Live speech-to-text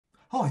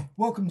Hi,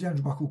 welcome to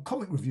Andrew Buckle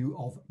comic review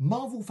of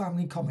Marvel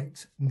Family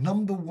Comics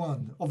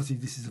 #1. Obviously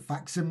this is a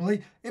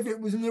facsimile. If it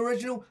was an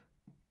original,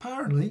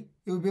 apparently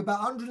it would be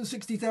about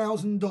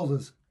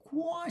 $160,000.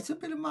 Quite a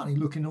bit of money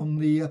looking on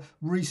the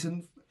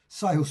recent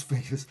sales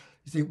figures.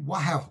 You think,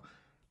 wow,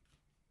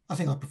 I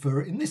think I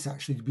prefer it in this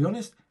actually, to be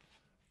honest.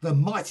 The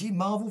mighty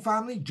Marvel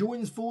family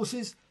joins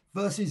forces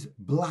versus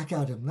Black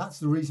Adam. That's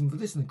the reason for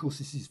this. And of course,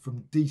 this is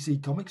from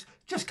DC Comics.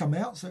 Just come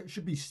out, so it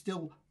should be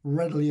still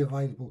readily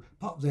available.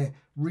 Part of their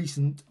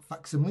recent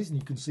facsimiles. And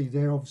you can see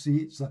there, obviously,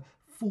 it's a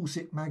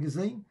Fawcett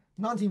magazine.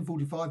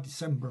 1945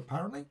 December,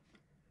 apparently.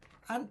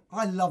 And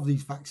I love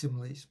these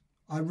facsimiles.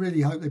 I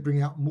really hope they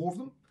bring out more of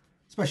them,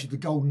 especially the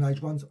Golden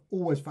Age ones.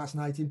 Always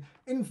fascinating.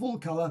 In full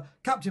colour,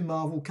 Captain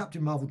Marvel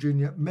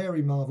Jr.,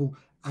 Mary Marvel,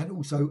 and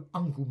also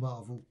Uncle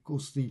Marvel, of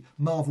course, the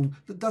Marvel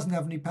that doesn't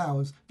have any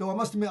powers. Though I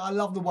must admit, I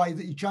love the way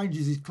that he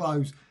changes his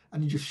clothes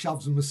and he just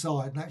shoves them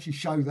aside and actually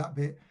show that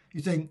bit. You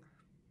think,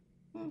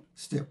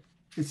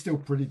 it's still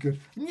pretty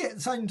good. And yet at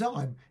the same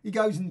time, he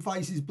goes and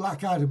faces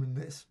Black Adam in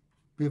this.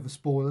 Bit of a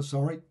spoiler,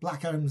 sorry.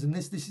 Black Adam's in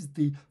this. This is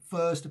the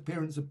first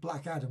appearance of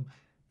Black Adam.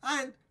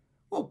 And,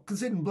 well,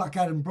 considering Black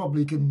Adam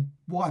probably can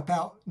wipe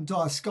out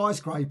entire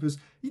skyscrapers,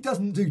 he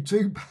doesn't do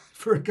too bad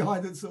for a guy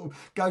that sort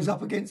of goes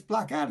up against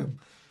Black Adam.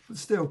 But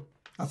still,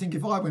 I think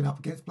if I went up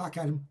against Black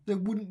Adam, there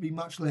wouldn't be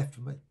much left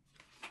for me.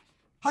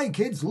 Hey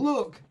kids,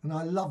 look! And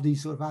I love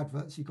these sort of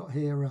adverts. You've got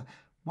here a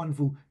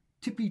wonderful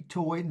Tippy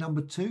Toy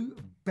 #2,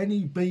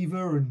 Benny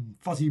Beaver and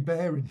Fuzzy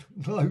Bear and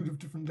a load of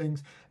different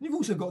things. And you've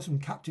also got some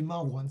Captain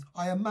Marvel ones.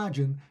 I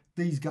imagine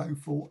these go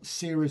for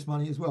serious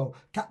money as well.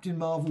 Captain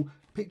Marvel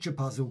picture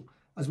puzzle,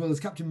 as well as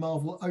Captain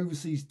Marvel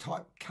overseas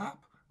type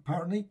cap,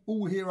 apparently.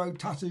 All hero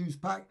tattoos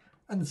pack,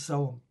 and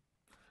so on.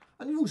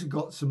 And you've also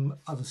got some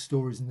other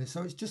stories in this.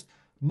 So it's just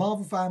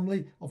Marvel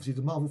family, obviously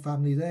the Marvel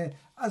family there,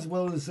 as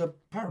well as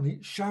apparently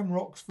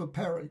Shamrocks for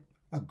Perry,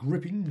 a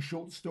gripping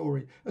short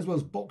story, as well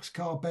as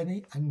Boxcar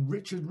Benny and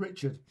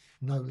Richard,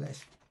 no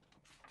less.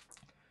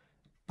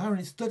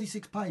 Apparently it's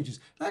 36 pages.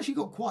 They actually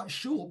got quite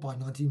short by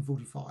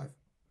 1945.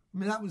 I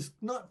mean, that was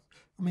not,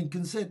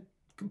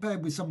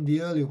 compared with some of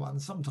the earlier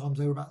ones, sometimes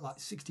they were about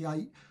like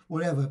 68,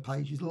 whatever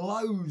pages,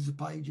 loads of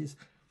pages.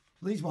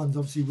 These ones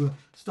obviously were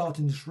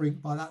starting to shrink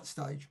by that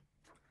stage.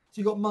 So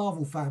you've got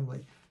Marvel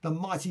family. The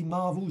mighty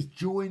Marvels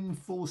join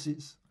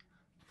forces.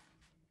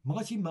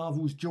 Mighty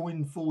Marvels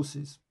join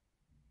forces.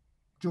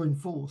 Join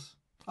force.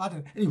 I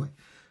don't know. Anyway,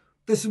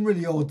 there's some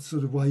really odd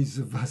sort of ways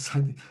of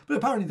saying it. But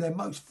apparently their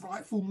most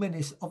frightful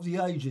menace of the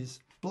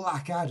ages,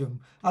 Black Adam.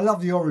 I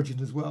love the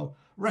origin as well.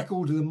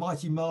 Record of the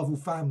mighty Marvel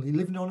family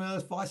living on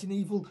Earth, fighting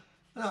evil.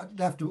 And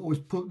they have to always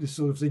put this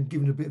sort of thing,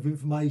 giving a bit of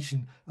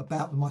information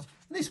about the mighty.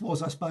 And this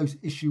was, I suppose,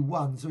 issue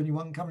 1. So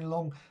anyone coming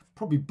along,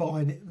 probably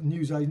buying it at the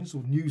newsagents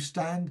or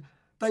newsstand,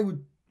 they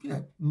would,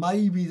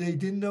 maybe they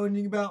didn't know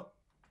anything about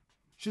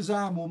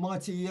Shazam or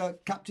mighty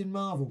Captain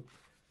Marvel.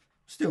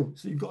 Still,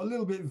 so you've got a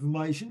little bit of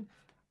information,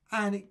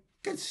 and it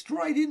gets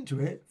straight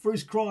into it. For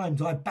his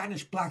crimes, I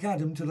banished Black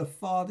Adam to the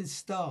farthest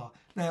star.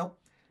 Now,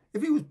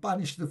 if he was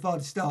banished to the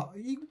farthest star,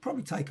 he would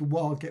probably take a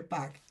while to get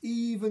back,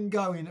 even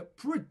going at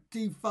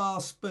pretty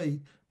fast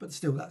speed. But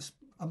still, that's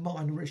a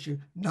minor issue.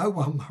 No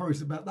one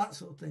worries about that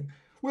sort of thing.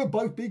 We'll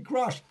both be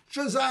crushed.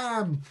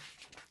 Shazam!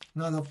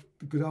 And I love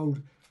the good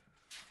old...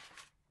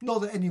 Not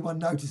that anyone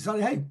noticed.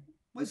 Hey,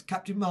 where's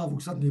Captain Marvel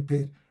suddenly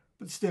appeared?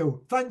 But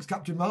still, thanks,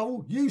 Captain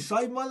Marvel. You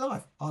saved my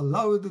life. I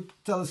lowered the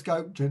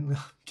telescope gently.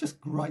 Just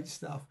great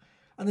stuff.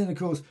 And then, of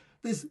course,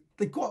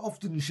 they quite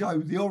often show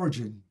the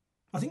origin.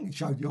 I think they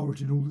show the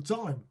origin all the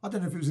time. I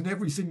don't know if it was in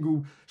every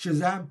single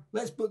Shazam.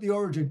 Let's put the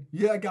origin.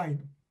 Yeah,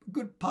 again, a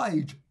good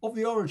page of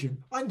the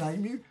origin. I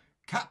name you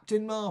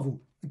Captain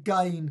Marvel.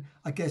 Again,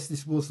 I guess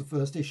this was the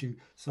first issue.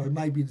 So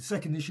maybe the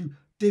second issue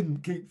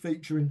didn't keep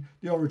featuring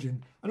the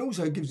origin. And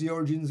also it gives the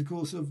origins, of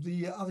course, of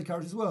the other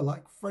characters as well,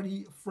 like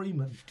Freddie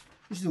Freeman,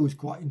 which is always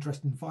quite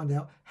interesting to find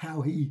out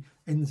how he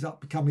ends up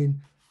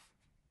becoming,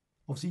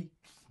 obviously,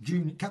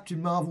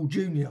 Captain Marvel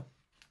Jr.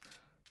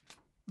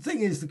 The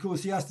thing is, of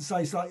course, he has to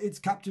say it's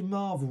Captain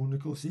Marvel, and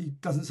of course he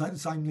doesn't say the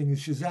same thing as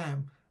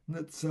Shazam. And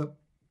that's a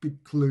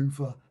big clue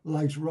for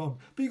later on.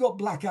 But you've got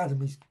Black Adam.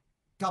 He's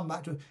come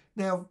back to it.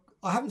 Now,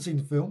 I haven't seen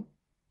the film.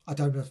 I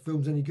don't know if the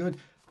film's any good.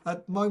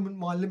 At the moment,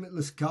 my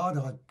Limitless card,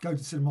 I go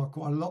to cinema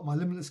quite a lot. My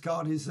Limitless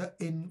card is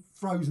in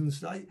frozen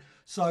state.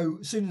 So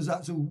as soon as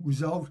that's all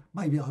resolved,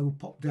 maybe I will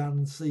pop down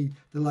and see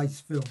the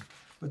latest film.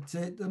 But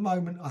at the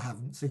moment, I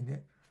haven't seen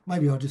it.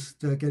 Maybe I'll just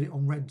get it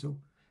on rental.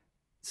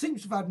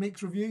 Seems to have had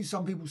mixed reviews.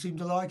 Some people seem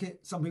to like it.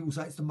 Some people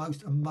say it's the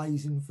most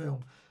amazing film.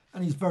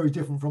 And he's very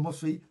different from,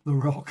 obviously, The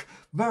Rock.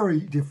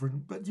 Very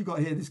different. But you've got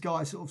to hear this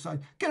guy sort of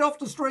saying, get off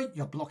the street,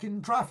 you're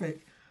blocking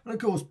traffic. And, of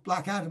course,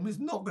 Black Adam is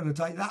not going to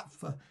take that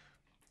for...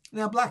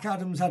 Now, Black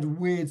Adam's had a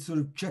weird sort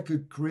of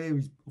checkered career.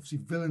 He's obviously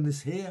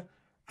villainous here.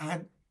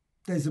 And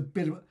there's a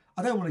bit of...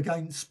 I don't want to,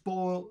 again,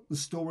 spoil the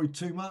story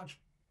too much.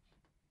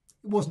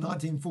 It was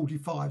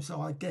 1945,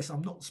 so I guess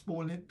I'm not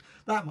spoiling it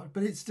that much.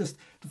 But it's just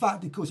the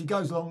fact, of course, he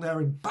goes along there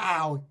and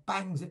he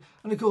bangs it.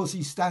 And, of course,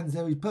 he stands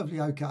there. He's perfectly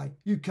okay.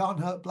 You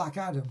can't hurt Black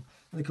Adam.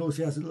 And, of course,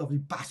 he has a lovely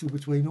battle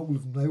between all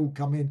of them. They all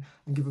come in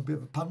and give a bit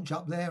of a punch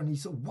up there. And he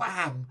sort of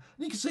wham.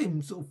 And you can see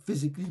him sort of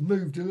physically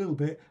moved a little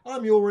bit.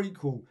 I'm your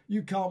equal.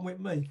 You can't whip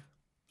me.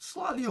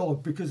 Slightly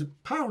odd, because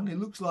apparently it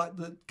looks like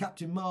that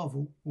Captain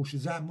Marvel, or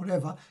Shazam,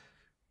 whatever,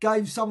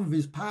 gave some of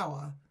his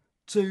power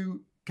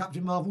to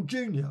Captain Marvel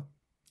Jr.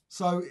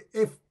 So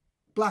if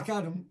Black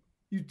Adam,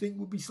 you'd think,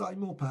 would be slightly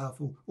more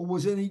powerful, or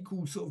was it an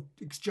equal sort of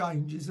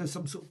exchange? Is there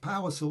some sort of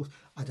power source?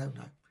 I don't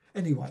know.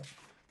 Anyway,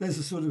 there's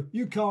a sort of,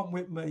 you can't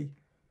whip me.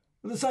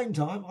 At the same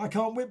time, I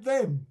can't whip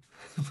them.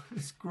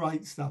 It's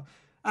great stuff.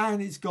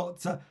 And it's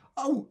got,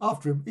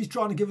 after him, he's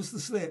trying to give us the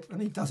slip,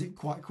 and he does it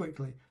quite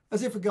quickly.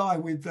 As if a guy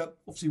with,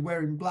 obviously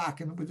wearing black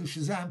and with the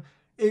Shazam,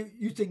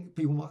 you think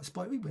people might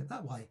spot, he went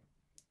that way.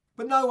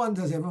 But no one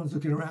does. Everyone's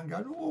looking around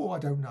going, oh, I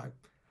don't know.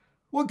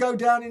 We'll go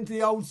down into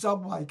the old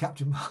subway,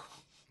 Captain Marvel.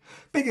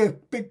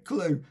 Big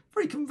clue.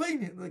 Very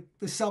convenient.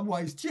 The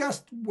subway's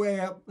just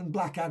where, and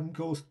Black Adam, of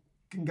course,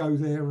 can go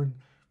there.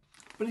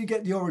 But you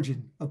get the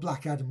origin of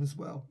Black Adam as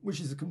well, which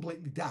is a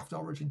completely daft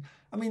origin.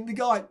 I mean, the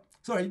guy,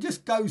 he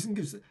just goes and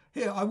gives,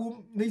 here,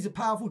 needs a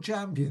powerful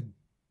champion.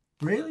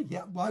 Really?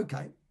 Yeah, well,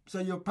 okay. So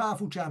you're a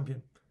powerful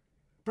champion.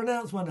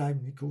 Pronounce my name.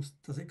 And of course,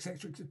 does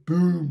etc.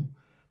 Boom.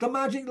 The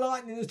magic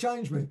lightning has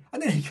changed me.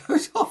 And then he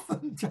goes off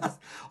and just,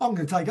 I'm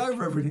going to take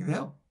over everything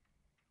now.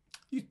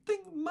 You'd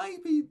think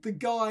maybe the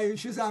guy,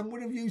 Shazam,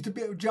 would have used a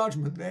bit of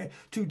judgment there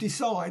to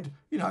decide,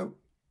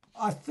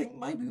 I think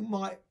maybe we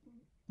might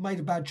made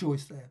a bad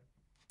choice there.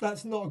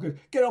 That's not good.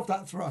 Get off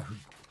that throne.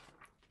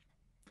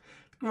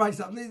 Great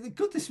stuff.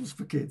 Good, this was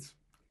for kids.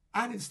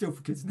 And it's still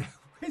for kids now.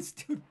 It's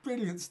still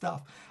brilliant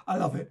stuff. I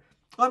love it.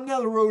 I'm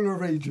now the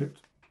ruler of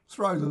Egypt.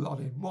 Throw the lot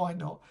in. Why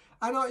not?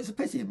 And it's a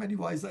pity in many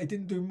ways they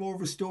didn't do more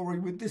of a story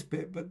with this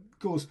bit. But, of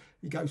course,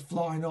 he goes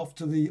flying off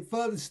to the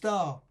furthest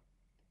star.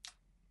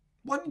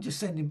 Why don't you just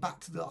send him back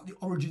to the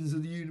origins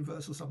of the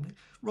universe or something?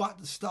 Right at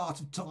the start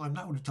of time.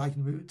 That would have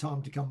taken a bit of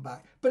time to come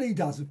back. But he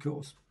does, of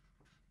course.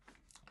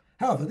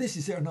 However, this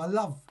is it. And I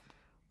love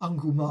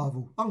Uncle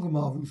Marvel. Uncle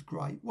Marvel's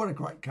great. What a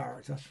great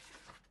character.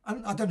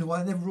 And I don't know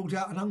why they never brought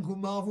out an Uncle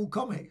Marvel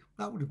comic.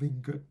 That would have been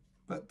good.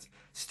 But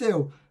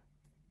still,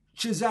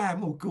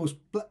 Shazam, of course,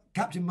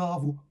 Captain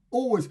Marvel,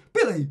 always,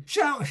 Billy,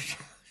 shout.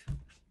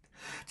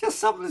 Just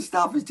some of the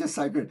stuff is just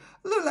so good.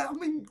 Look, I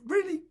mean,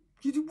 really,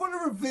 you want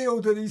to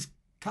reveal that he's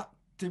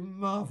Captain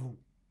Marvel.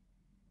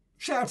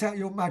 Shout out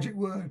your magic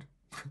word.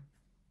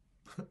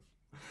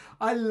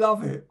 I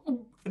love it.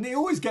 And he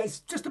always gets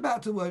just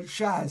about to the word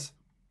Shaz,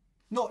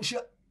 not Sh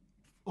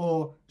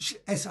or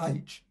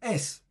SH,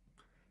 S.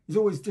 He's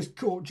always just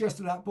caught just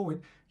at that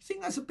point. You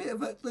think that's a bit of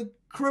the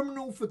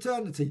criminal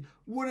fraternity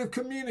would have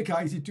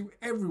communicated to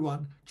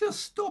everyone.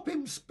 Just stop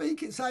him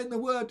saying the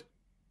word.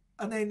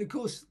 And then, of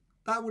course,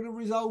 that would have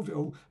resolved it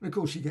all. And, of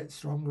course, she gets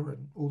stronger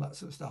and all that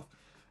sort of stuff.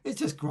 It's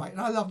just great.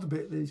 And I love the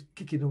bit that he's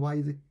kicking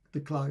away the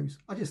clothes.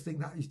 I just think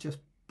that is just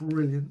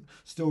brilliant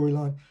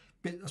storyline.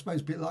 I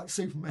suppose a bit like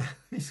Superman.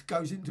 He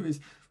goes into his...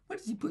 Where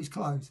does he put his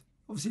clothes?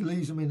 Obviously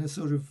leaves them in a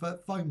sort of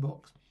phone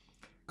box.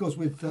 Of course,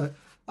 with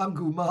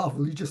Uncle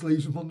Marvel, he just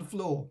leaves them on the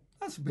floor.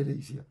 That's a bit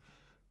easier.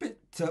 Bit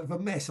of a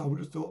mess, I would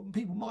have thought.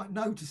 People might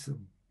notice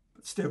them,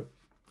 but still.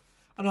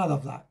 And I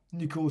love that.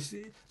 And of course,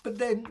 but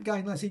then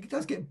again, like I say, he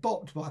does get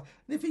bopped by.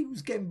 And if he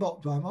was getting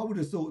bopped by him, I would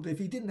have thought that if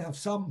he didn't have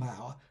some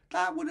power,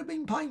 that would have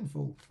been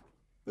painful.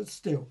 But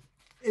still,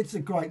 it's a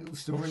great little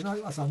story. And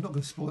I'm not going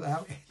to spoil it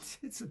out.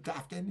 It's a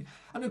daft ending.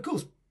 And of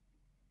course,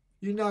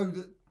 you know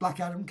that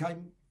Black Adam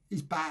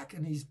he's back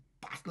and he's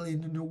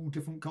battling in all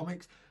different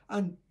comics.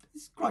 And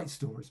it's great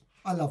stories.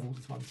 I love all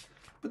these ones.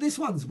 But this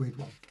one's a weird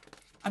one.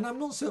 And I'm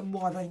not certain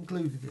why they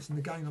included this. And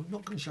again, I'm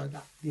not going to show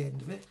that the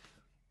end of it.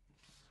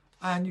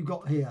 And you've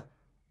got here,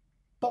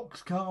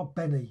 Boxcar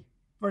Benny.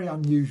 Very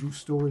unusual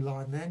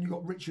storyline there. And you've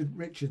got Richard.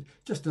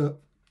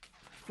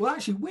 Well,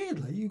 actually,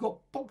 weirdly, you've got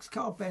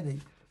Boxcar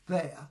Benny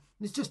there.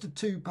 And it's just a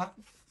two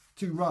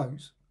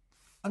rows.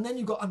 And then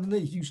you've got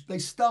underneath, they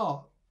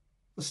start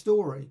a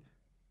story.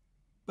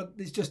 But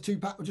it's just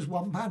just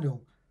one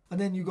panel. And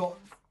then you've got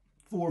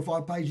 4 or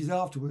 5 pages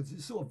afterwards.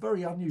 It's sort of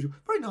very unusual.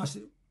 Very nice,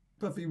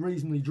 perfectly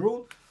reasonably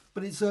drawn.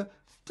 But it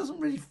doesn't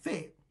really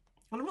fit.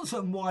 And I'm not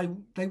certain why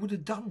they would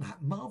have done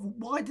that. Marvel,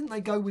 why didn't they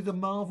go with a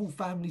Marvel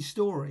family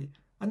story?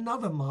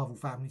 Another Marvel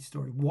family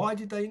story. Why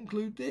did they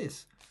include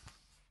this?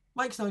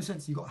 Makes no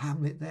sense. You've got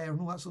Hamlet there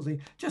and all that sort of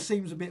thing. Just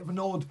seems a bit of an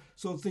odd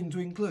sort of thing to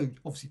include.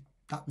 Obviously,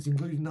 that was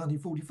included in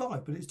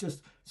 1945, but it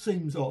just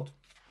seems odd.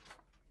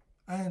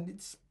 And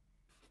it's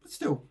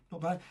still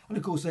not bad. And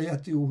of course, they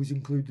had to always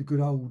include the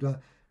good old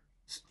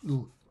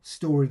little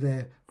story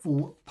there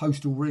for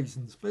postal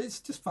reasons, but it's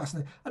just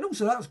fascinating. And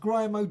also, that's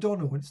Graham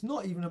O'Donnell, and it's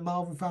not even a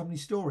Marvel family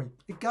story.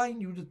 Again,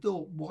 you would have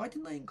thought, why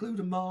didn't they include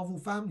a Marvel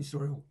family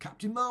story or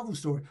Captain Marvel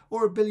story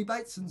or a Billy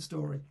Bateson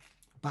story?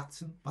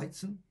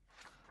 Bateson,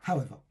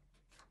 however.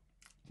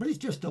 But it's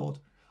just odd.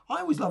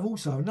 I always love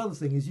also, another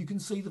thing is you can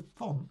see the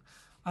font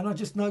And I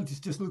just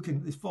noticed, just looking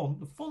at this font,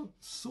 the font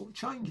sort of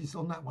changes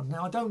on that one.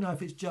 Now, I don't know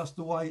if it's just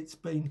the way it's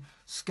been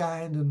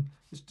scanned and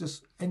it's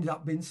just ended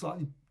up being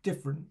slightly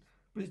different,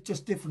 but it's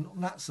just different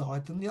on that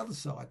side than the other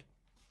side.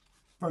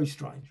 Very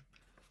strange.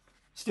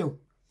 Still,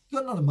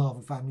 you've got another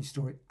Marvel family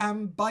story,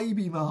 and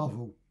Baby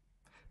Marvel.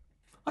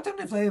 I don't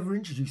know if they ever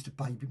introduced a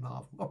Baby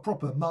Marvel, a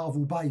proper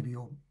Marvel baby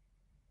or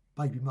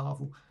Baby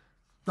Marvel.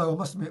 Though I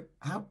must admit,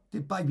 how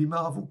did Baby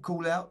Marvel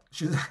call out?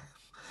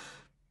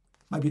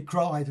 Maybe it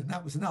cried and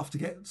that was enough to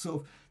get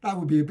sort of, that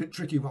would be a bit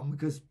tricky one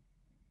because,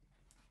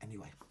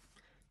 anyway,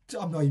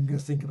 I'm not even going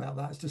to think about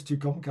that. It's just too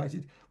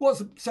complicated.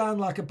 What's it sound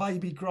like a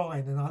baby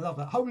crying? And I love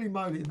that. Holy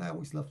moly. And they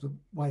always love the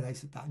way they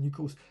said that. And of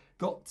course,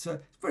 got, it's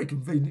very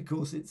convenient, of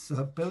course, it's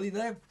Billy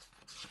there.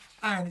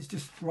 And it's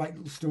just a great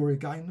little story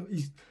again.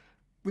 He's,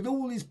 with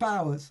all his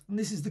powers, and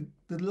this is the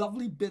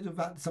lovely bit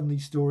about some of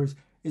these stories,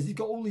 is he's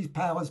got all these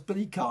powers, but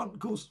he can't, of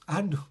course,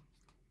 and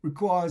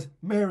requires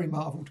Mary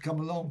Marvel to come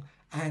along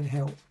and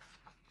help.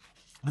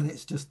 And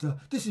it's just,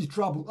 this is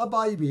trouble, a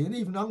baby, and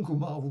even Uncle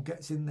Marvel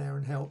gets in there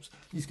and helps.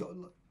 He's got,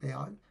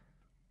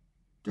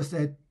 just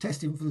there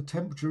testing for the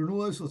temperature and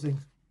all those sort of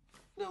things.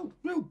 No,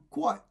 real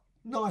quite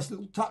nice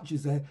little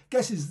touches there.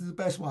 Guess this is the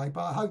best way,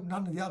 but I hope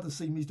none of the others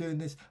see me doing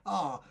this.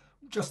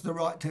 Just the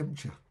right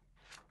temperature.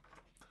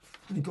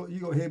 And you got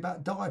to hear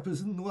about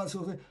diapers and all that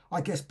sort of thing.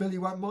 I guess Billy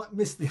might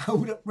miss the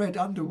old red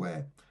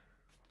underwear.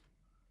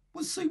 I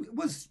was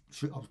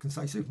going to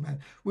say Superman.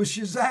 Was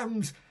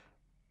Shazam's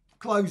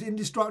clothes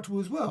indestructible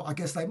as well? I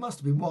guess they must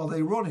have been while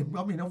they were on him.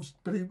 I mean,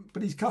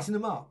 but he's cussing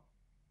them up.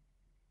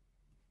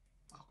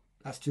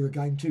 That's too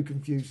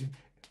confusing.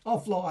 I'll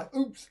fly.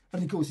 Oops.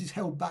 And of course, he's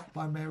held back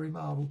by Mary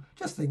Marvel.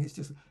 Just think, it's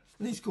just,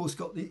 and he's of course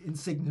got the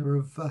insignia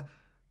of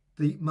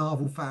the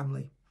Marvel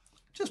family.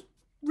 Just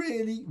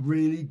really,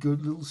 really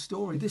good little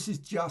story. This is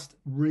just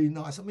really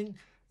nice. I mean,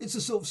 it's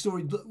a sort of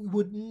story that we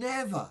would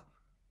never,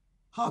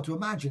 hard to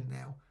imagine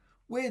now.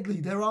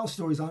 Weirdly, there are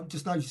stories I've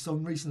just noticed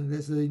on recently.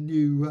 There's a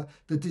new,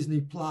 the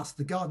Disney Plus,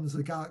 the Guardians of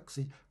the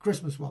Galaxy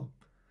Christmas one,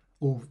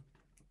 or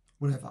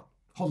whatever,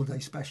 holiday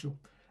special.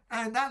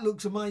 And that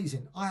looks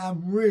amazing. I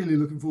am really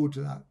looking forward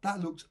to that.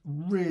 That looks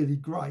really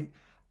great.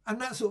 And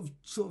that sort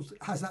of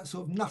has that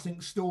sort of nothing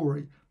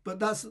story. But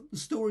that's the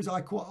stories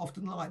I quite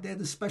often like. They're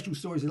the special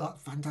stories like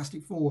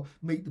Fantastic Four,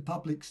 Meet the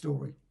Public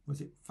story. Was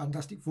it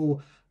Fantastic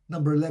Four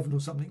number 11 or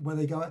something, where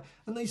they go out,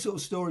 and these sort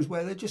of stories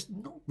where they're just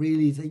not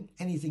really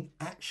anything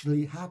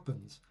actually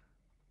happens,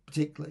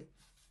 particularly.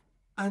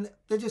 And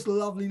they're just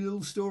lovely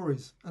little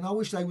stories. And I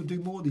wish they would do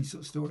more of these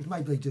sort of stories.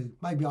 Maybe they do.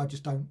 Maybe I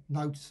just don't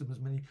notice them as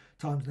many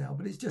times now.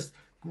 But it's just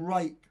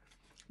great.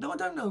 Now, I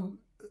don't know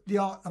the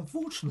art.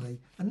 Unfortunately,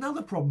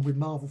 another problem with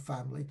Marvel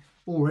Family,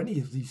 or any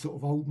of these sort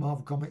of old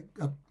Marvel comics,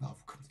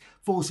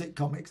 Fawcett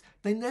Comics,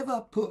 they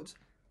never put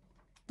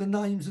the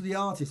names of the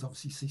artists.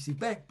 Obviously, C.C.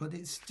 Beck, but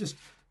it's just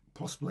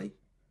possibly.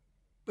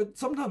 But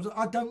sometimes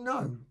I don't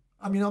know.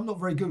 I mean, I'm not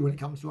very good when it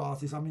comes to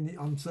artists. I mean,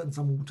 I'm certain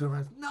someone will turn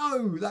around and say,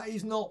 no, that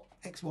is not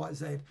X, Y,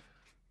 Z.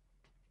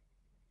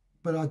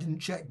 But I didn't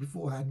check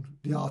beforehand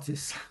the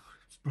artist.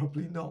 It's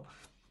probably not.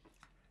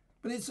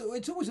 But it's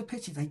always a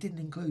pity they didn't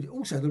include it.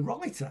 Also, the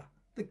writer,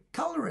 the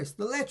colourist,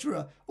 the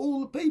letterer, all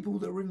the people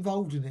that were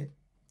involved in it.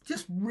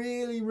 Just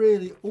really,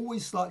 really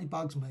always slightly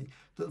bugs me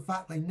that the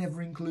fact they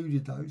never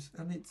included those.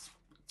 And it's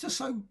just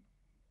so...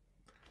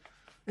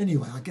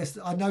 Anyway, I guess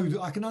I know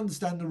that I can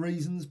understand the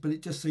reasons, but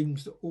it just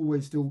seems to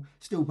always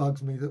still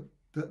bugs me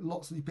that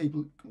lots of these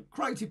people,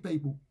 creative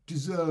people,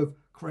 deserve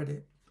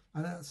credit.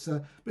 And that's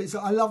but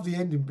I love the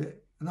ending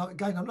bit. And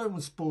again, I don't want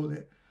to spoil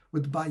it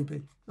with the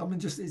baby. I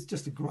mean, it's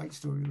just a great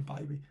story with the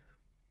baby.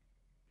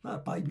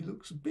 That baby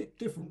looks a bit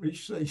different, you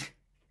see.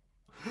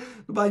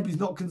 The baby's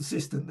not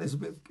consistent. There's a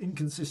bit of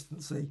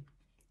inconsistency,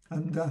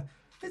 and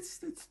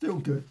it's still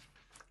good.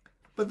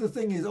 But the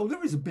thing is,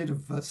 there is a bit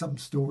of some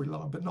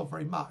storyline, but not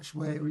very much,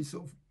 where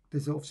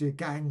there's obviously a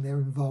gang there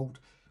involved.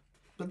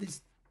 But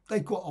they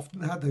quite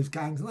often had those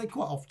gangs, and they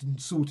quite often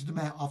sorted them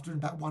out after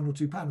about one or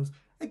two panels.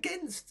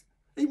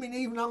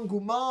 Even Uncle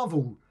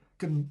Marvel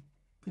can,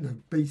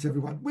 beat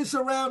everyone. We're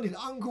surrounded,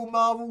 Uncle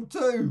Marvel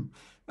too.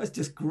 That's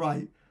just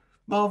great.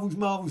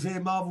 Marvel's here,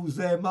 Marvel's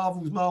there,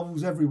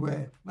 Marvel's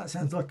everywhere. That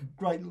sounds like a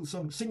great little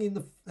song.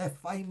 Singing their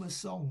famous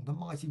song, The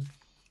Mighty...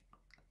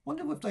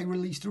 Wonder if they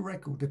released a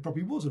record. There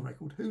probably was a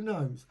record. Who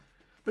knows?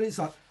 But it's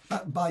like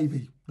that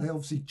baby. They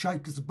obviously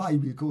choked because the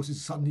baby, of course,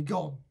 is suddenly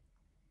gone.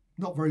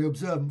 Not very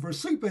observant. For a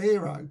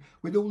superhero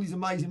with all these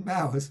amazing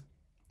powers,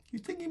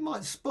 you'd think he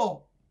might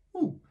spot,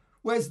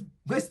 where's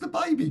the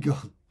baby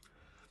gone?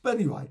 But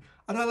anyway,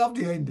 and I love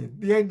the ending.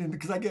 The ending,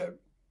 because they get...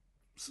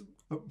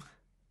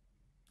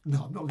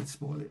 No, I'm not going to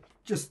spoil it.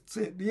 Just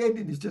see it. The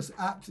ending is just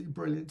absolutely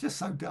brilliant. Just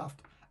so daft.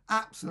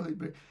 Absolutely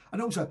brilliant.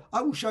 And also,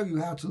 I will show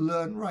you how to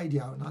learn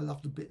radio, and I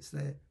love the bits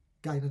there.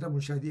 Again, I don't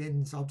want to show the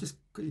ending, so I'll just...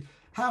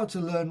 How to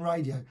learn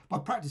radio by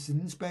practicing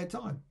in spare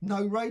time.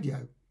 No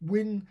radio.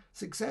 Win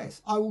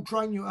success. I will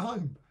train you at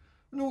home.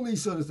 And all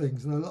these sort of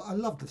things. And I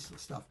love this sort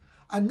of stuff.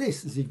 And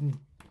this is even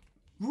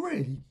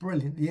really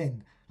brilliant, the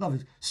end. Love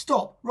it.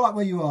 Stop right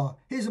where you are.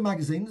 Here's a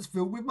magazine that's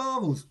filled with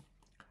Marvels.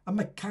 A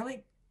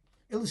Mechanic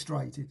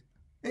Illustrated.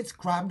 It's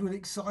crammed with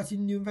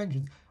exciting new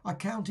inventions. I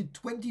counted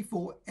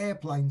 24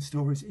 airplane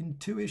stories in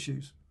 2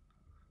 issues.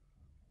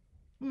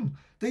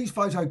 These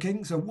photo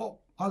kinks are what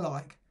I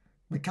like.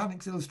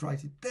 Mechanics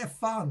Illustrated. They're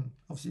fun.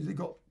 Obviously, they've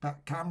got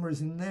about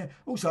cameras in there.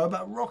 Also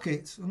about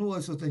rockets and all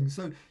those sort of things.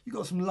 So you've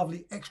got some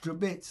lovely extra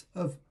bits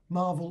of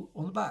Marvel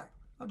on the back.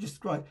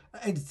 Just great.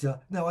 Editor.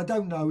 Now, I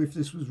don't know if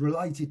this was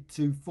related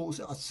to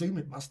Fawcett. I assume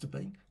it must have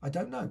been. I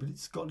don't know, but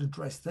it's got an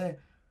address there.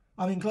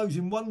 I'm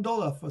enclosing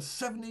 $1 for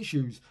 7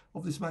 issues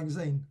of this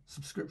magazine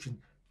subscription.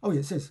 Oh,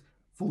 yeah, it says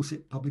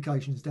Fawcett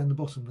Publications down the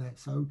bottom there.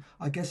 So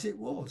I guess it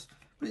was.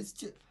 But it's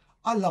just,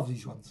 I love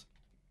these ones.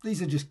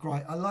 These are just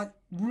great. I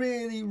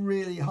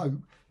really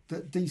hope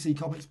that DC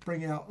Comics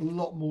bring out a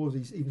lot more of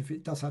these, even if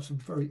it does have some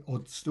very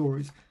odd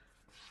stories.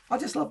 I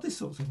just love this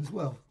sort of thing as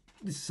well.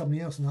 This is something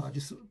else now.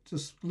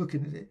 Just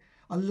looking at it.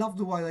 I love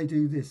the way they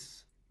do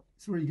this.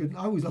 It's really good. And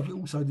I always love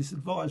also this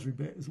advisory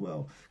bit as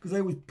well, because they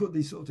always put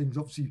these sort of things,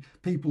 obviously,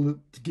 people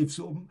that to give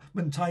sort of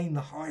maintain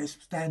the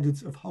highest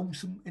standards of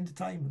wholesome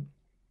entertainment.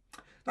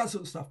 That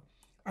sort of stuff.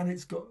 And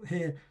it's got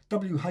here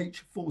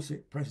W.H.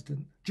 Fawcett,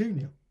 President,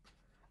 Jr.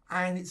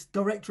 And it's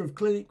Director of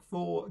Clinic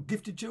for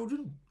Gifted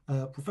Children,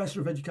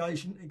 Professor of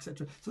Education,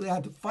 etc. So they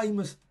had a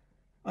famous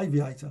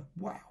aviator.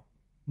 Wow.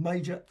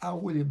 Major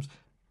Al Williams.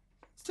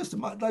 It's just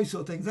those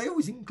sort of things. They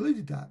always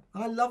included that.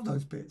 I love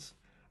those bits.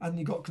 And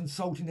you've got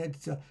Consulting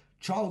Editor,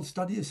 Child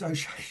Study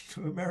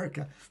Association of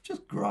America.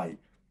 Just great.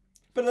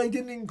 But they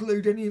didn't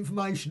include any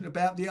information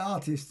about the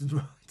artists and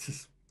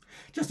writers.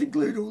 Just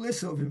include all this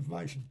sort of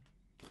information.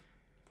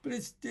 But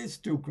it's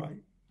still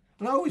great.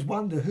 And I always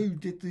wonder who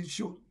did the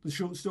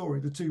short story,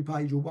 the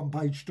 2-page or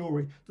 1-page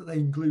story that they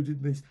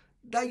included in this.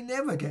 They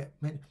never get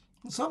many.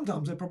 And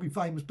sometimes they're probably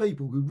famous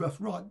people who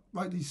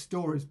wrote these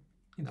stories,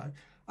 you know.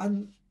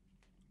 And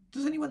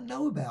does anyone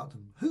know about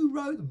them? Who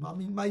wrote them? I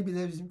mean, maybe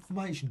there's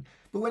information.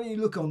 But when you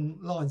look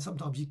online,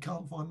 sometimes you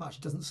can't find much.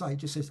 It doesn't say, it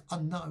just says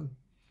unknown.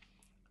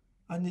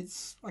 And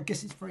I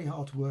guess it's very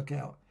hard to work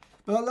out.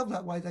 But I love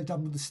that way they've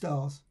done with the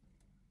stars.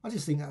 I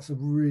just think that's a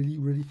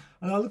really,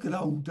 and I look at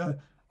old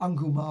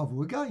Uncle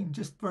Marvel again,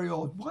 just very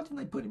odd. Why didn't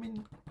they put him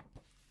in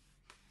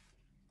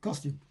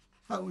costume?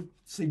 That would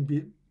seem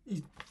to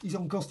be, he's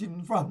on costume in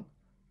the front.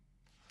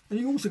 And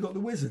you also got the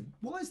Wizard.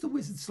 Why is the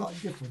Wizard slightly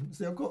different?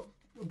 See, I'm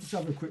just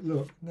having a quick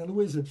look. Now the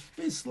Wizard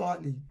is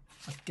slightly,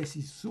 I guess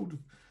he's sort of,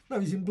 no,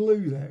 he's in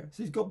blue there.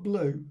 So he's got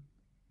blue.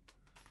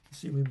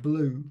 Assuming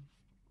blue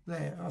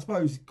there. I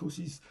suppose, of course,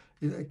 he's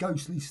in a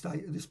ghostly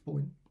state at this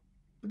point.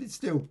 But it's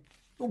still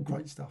all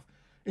great stuff.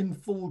 In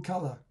full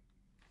colour.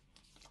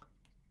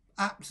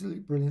 Absolutely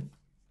brilliant.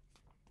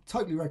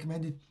 Totally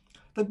recommended.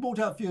 They've brought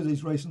out a few of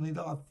these recently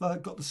that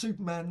I've got the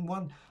Superman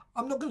one.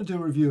 I'm not going to do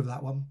a review of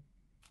that one.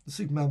 The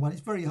Superman one.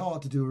 It's very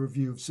hard to do a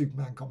review of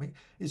Superman comic.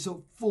 It's sort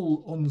of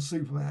full on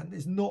Superman.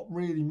 There's not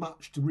really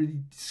much to really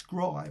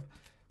describe.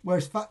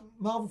 Whereas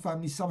Marvel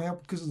Family, somehow,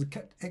 because of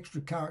the extra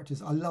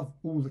characters, I love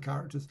all the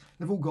characters.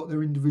 They've all got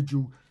their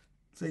individual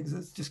things.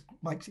 That just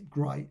makes it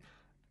great.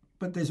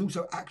 But there's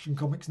also Action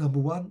Comics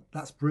 #1.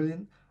 That's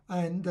brilliant.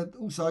 And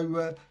also,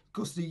 of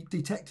course, the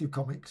Detective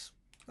Comics.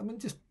 I mean,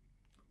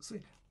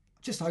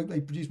 just hope they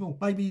produce more.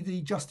 Maybe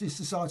the Justice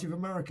Society of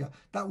America.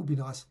 That would be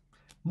nice.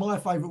 My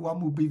favourite one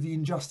would be the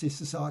Injustice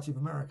Society of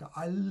America.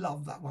 I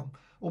love that one.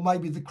 Or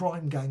maybe the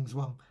Crime Gangs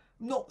one.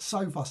 I'm not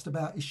so fussed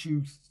about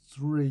issue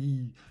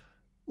 3.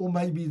 Or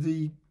maybe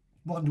the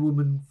Wonder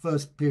Woman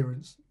first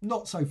appearance.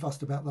 Not so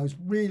fussed about those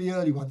really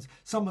early ones.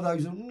 Some of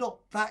those are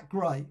not that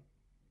great.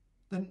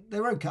 Then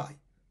they're okay.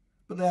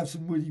 But they have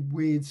some really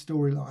weird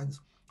storylines.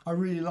 I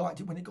really liked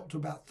it when it got to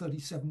about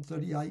 37,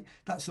 38,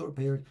 that sort of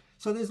period.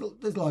 So there's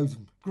loads of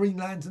them. Green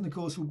Lantern, of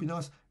course, would be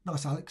nice.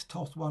 Nice Alex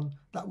Toth one.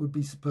 That would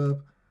be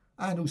superb.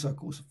 And also, of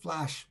course,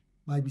 Flash,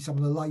 maybe some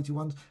of the later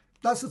ones.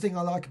 That's the thing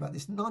I like about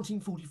this.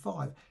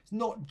 1945. It's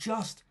not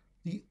just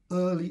the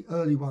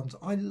early ones.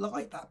 I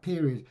like that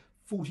period.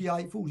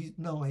 48,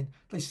 49.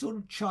 They sort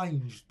of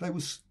changed. They were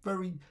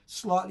very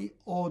slightly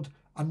odd,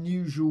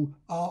 unusual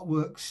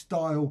artwork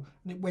style.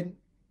 And it went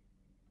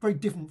very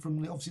different from,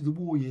 obviously, the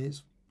war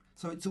years.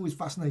 So it's always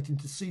fascinating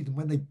to see them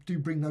when they do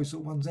bring those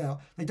sort of ones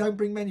out. They don't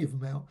bring many of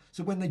them out.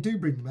 So when they do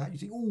bring them out, you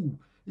think, oh,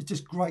 it's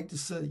just great to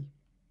see.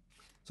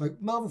 So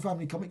Marvel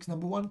Family Comics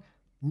 #1,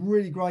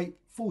 really great.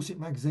 Fawcett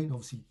magazine,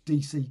 obviously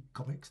DC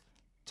Comics.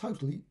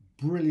 Totally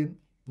brilliant,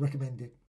 recommended.